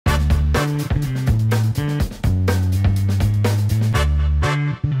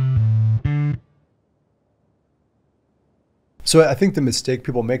So I think the mistake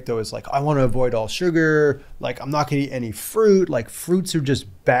people make though is like, I want to avoid all sugar. Like I'm not going to eat any fruit. Like fruits are just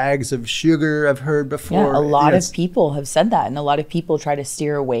bags of sugar, I've heard before. Yeah, a lot of people have said that. And a lot of people try to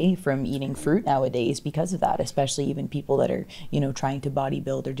steer away from eating fruit nowadays because of that, especially even people that are, trying to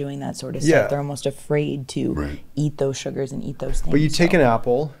bodybuild or doing that sort of stuff. They're almost afraid to eat those sugars and eat those things. But you take an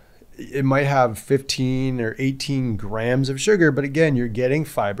apple, it might have 15 or 18 grams of sugar, but again, you're getting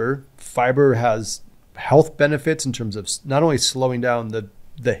fiber. Fiber has health benefits in terms of not only slowing down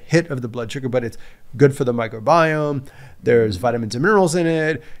the hit of the blood sugar, but it's good for the microbiome. There's vitamins and minerals in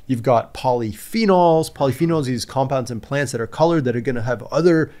it. You've got polyphenols. Polyphenols, these compounds in plants that are colored that are going to have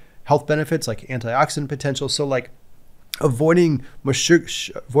other health benefits like antioxidant potential. So like avoiding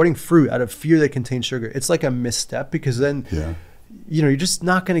fruit out of fear that contains sugar, it's like a misstep, because then you're just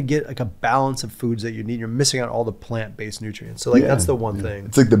not going to get like a balance of foods that you need. You're missing out all the plant-based nutrients. So like that's the one thing.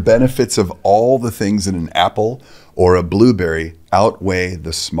 It's like the benefits of all the things in an apple or a blueberry outweigh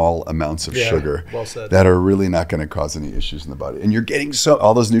the small amounts of sugar that are really not going to cause any issues in the body. And you're getting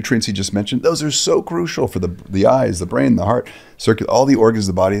all those nutrients you just mentioned, those are so crucial for the eyes, the brain, the heart, all the organs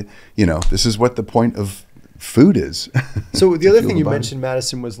of the body. This is what the point of food is. So the other thing you mentioned,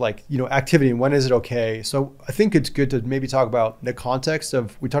 Madison, was like, activity and when is it okay? So I think it's good to maybe talk about the context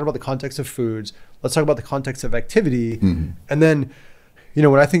of, we talked about the context of foods. Let's talk about the context of activity. And then,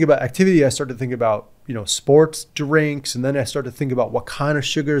 when I think about activity, I start to think about, sports drinks. And then I start to think about what kind of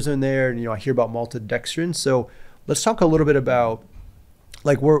sugars are in there. And, I hear about maltodextrin. So let's talk a little bit about,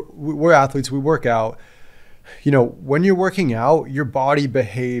 like, we're athletes, we work out. When you're working out, your body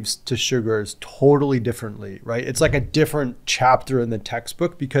behaves to sugars totally differently, right? It's like a different chapter in the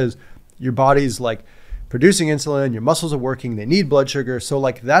textbook because your body's like producing insulin, your muscles are working, they need blood sugar. So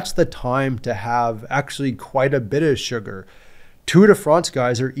like that's the time to have actually quite a bit of sugar. Tour de France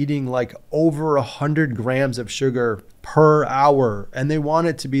guys are eating like over 100 grams of sugar per hour, and they want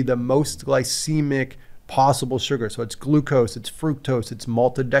it to be the most glycemic possible sugar. So it's glucose, it's fructose, it's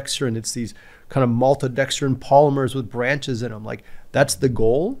maltodextrin, it's these kind of maltodextrin polymers with branches in them. Like that's the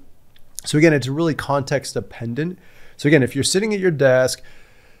goal. So again, it's really context dependent. So again, if you're sitting at your desk,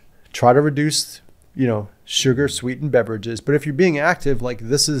 try to reduce, sugar sweetened beverages. But if you're being active, like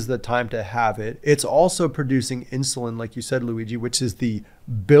this is the time to have it. It's also producing insulin, like you said, Luigi, which is the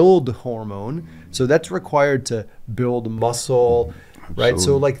build hormone. So that's required to build muscle, right?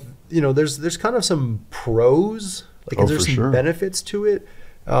 So like, there's kind of some pros, like there's some benefits to it.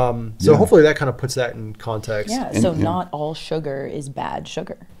 So hopefully that kind of puts that in context. Yeah, so not all sugar is bad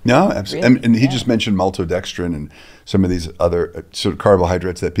sugar. No, absolutely. Really? And he just mentioned maltodextrin and some of these other sort of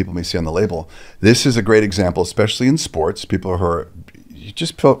carbohydrates that people may see on the label. This is a great example, especially in sports, people who are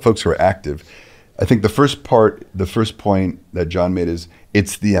just folks who are active. I think the first point that John made is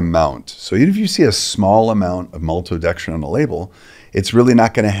it's the amount. So even if you see a small amount of maltodextrin on the label, it's really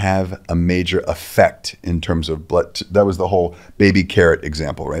not going to have a major effect in terms of blood. That was the whole baby carrot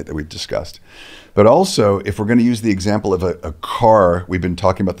example, right, that we discussed. But also, if we're going to use the example of a car, we've been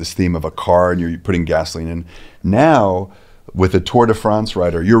talking about this theme of a car and you're putting gasoline in. Now, with a Tour de France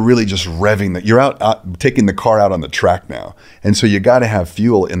rider, you're really just revving that. You're out taking the car out on the track now. And so you got to have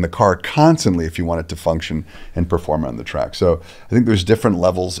fuel in the car constantly if you want it to function and perform on the track. So I think there's different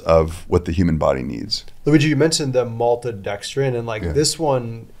levels of what the human body needs. Luigi, you mentioned the maltodextrin, and like this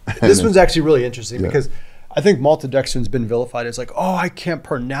one's actually really interesting because I think maltodextrin's been vilified as like, oh, I can't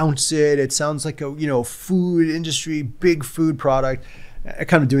pronounce it. It sounds like a food industry, big food product.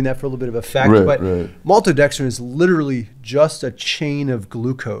 Kind of doing that for a little bit of effect, but maltodextrin is literally just a chain of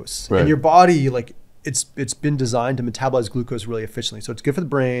glucose, and your body, like it's been designed to metabolize glucose really efficiently. So it's good for the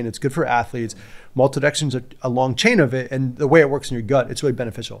brain, it's good for athletes. Maltodextrin's a long chain of it, and the way it works in your gut, it's really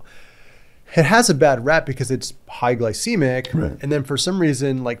beneficial. It has a bad rap because it's high glycemic, and then for some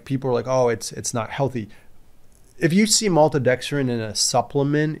reason, like people are like, oh, it's not healthy. If you see maltodextrin in a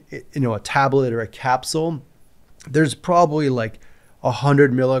supplement, a tablet or a capsule, there's probably like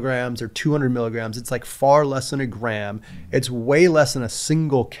 100 milligrams or 200 milligrams. It's like far less than a gram. It's way less than a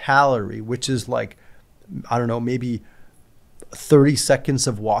single calorie, which is like, I don't know, maybe 30 seconds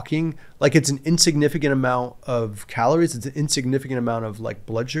of walking. Like it's an insignificant amount of calories. It's an insignificant amount of like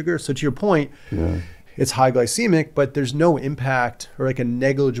blood sugar. So to your point, it's high glycemic, but there's no impact or like a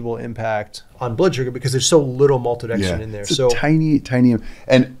negligible impact on blood sugar because there's so little maltodextrin in there. It's so tiny.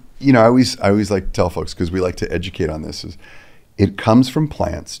 And I always like to tell folks, because we like to educate on this, is It comes from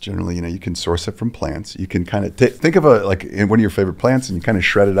plants. Generally, you can source it from plants. You can kind of think of like one of your favorite plants, and you kind of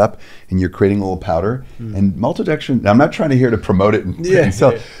shred it up, and you're creating a little powder. And maltodextrin. I'm not trying to here to promote it and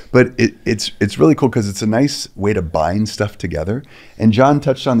sell, but it's really cool because it's a nice way to bind stuff together. And John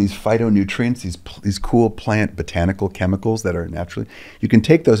touched on these phytonutrients, these cool plant botanical chemicals that are naturally. You can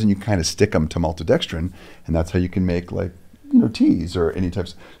take those and you kind of stick them to maltodextrin, and that's how you can make like teas or any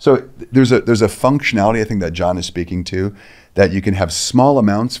types. So there's a functionality I think that John is speaking to, that you can have small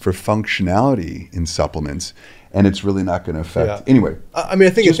amounts for functionality in supplements, and it's really not going to affect. Anyway, I mean,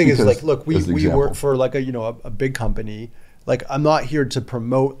 I think the thing is like, look, we work for like a big company. Like, I'm not here to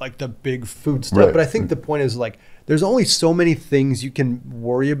promote like the big food stuff, but I think the point is like, there's only so many things you can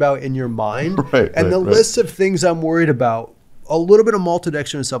worry about in your mind, and the list of things I'm worried about. A little bit of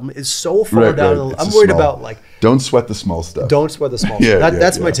maltodextrin supplement is so far down. I'm worried about like, don't sweat the small stuff. Don't sweat the small stuff.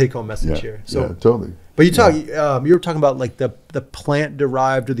 That's my take home message here. So totally. But you were talking about like the plant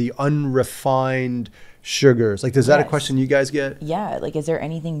derived or the unrefined sugars. Like, is that a question you guys get? Yeah. Like, is there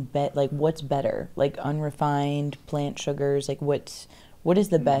anything like what's better? Like unrefined plant sugars? Like what is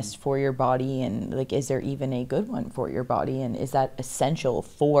the best for your body, and like is there even a good one for your body, and is that essential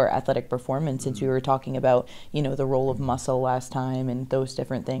for athletic performance, since we were talking about the role of muscle last time and those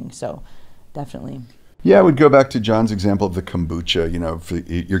different things? So definitely. Yeah, I would go back to John's example of the kombucha. If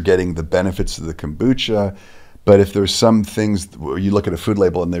you're getting the benefits of the kombucha, but if there's some things where you look at a food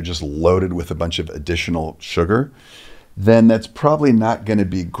label and they're just loaded with a bunch of additional sugar, then that's probably not going to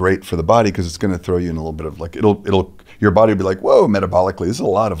be great for the body, because it's going to throw you in a little bit of like, your body will be like, whoa, metabolically, this is a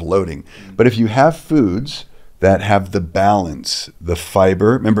lot of loading. But if you have foods that have the balance, the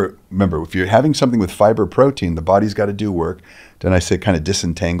fiber, remember, if you're having something with fiber protein, the body's got to do work, then I say kind of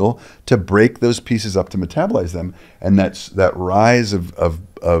disentangle, to break those pieces up to metabolize them. And that rise of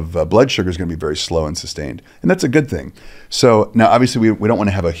blood sugar is going to be very slow and sustained. And that's a good thing. So now, obviously, we don't want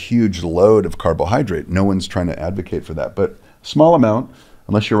to have a huge load of carbohydrate. No one's trying to advocate for that. But a small amount,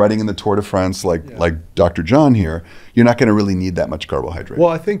 unless you're riding in the Tour de France like Dr. John here, you're not going to really need that much carbohydrate. Well,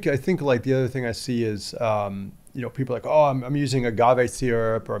 I think like the other thing I see is, people are like, oh, I'm using agave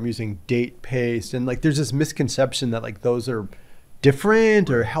syrup, or I'm using date paste. And like, there's this misconception that like those are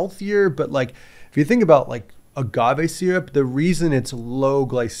different or healthier. But like, if you think about like agave syrup, the reason it's low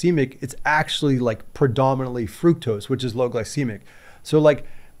glycemic, it's actually like predominantly fructose, which is low glycemic. So like,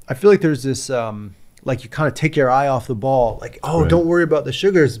 I feel like there's this, like you kind of take your eye off the ball, like, oh, don't worry about the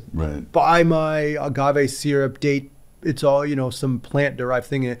sugars. Buy my agave syrup, date. It's all, some plant derived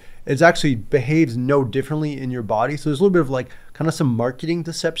thing. It actually behaves no differently in your body. So there's a little bit of like kind of some marketing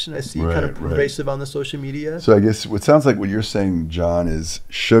deception I see kind of pervasive on the social media. So I guess what sounds like what you're saying, John, is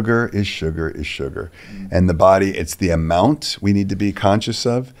sugar is sugar is sugar. And the body, it's the amount we need to be conscious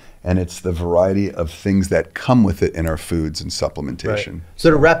of, and it's the variety of things that come with it in our foods and supplementation. So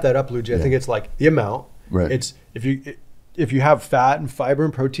to wrap that up, Luigi, I think it's like the amount. It's if you have fat and fiber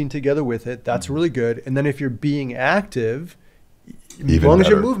and protein together with it, that's really good. And then if you're being active, as long as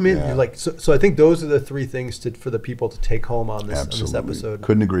your movement, you're like, so I think those are the three things for the people to take home on this episode.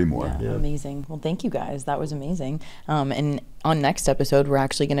 Couldn't agree more. Amazing. Well, thank you guys. That was amazing. And on next episode, we're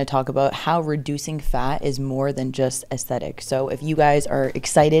actually going to talk about how reducing fat is more than just aesthetic. So if you guys are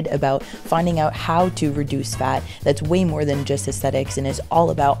excited about finding out how to reduce fat, that's way more than just aesthetics and is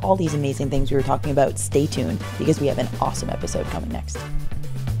all about all these amazing things we were talking about, stay tuned, because we have an awesome episode coming next.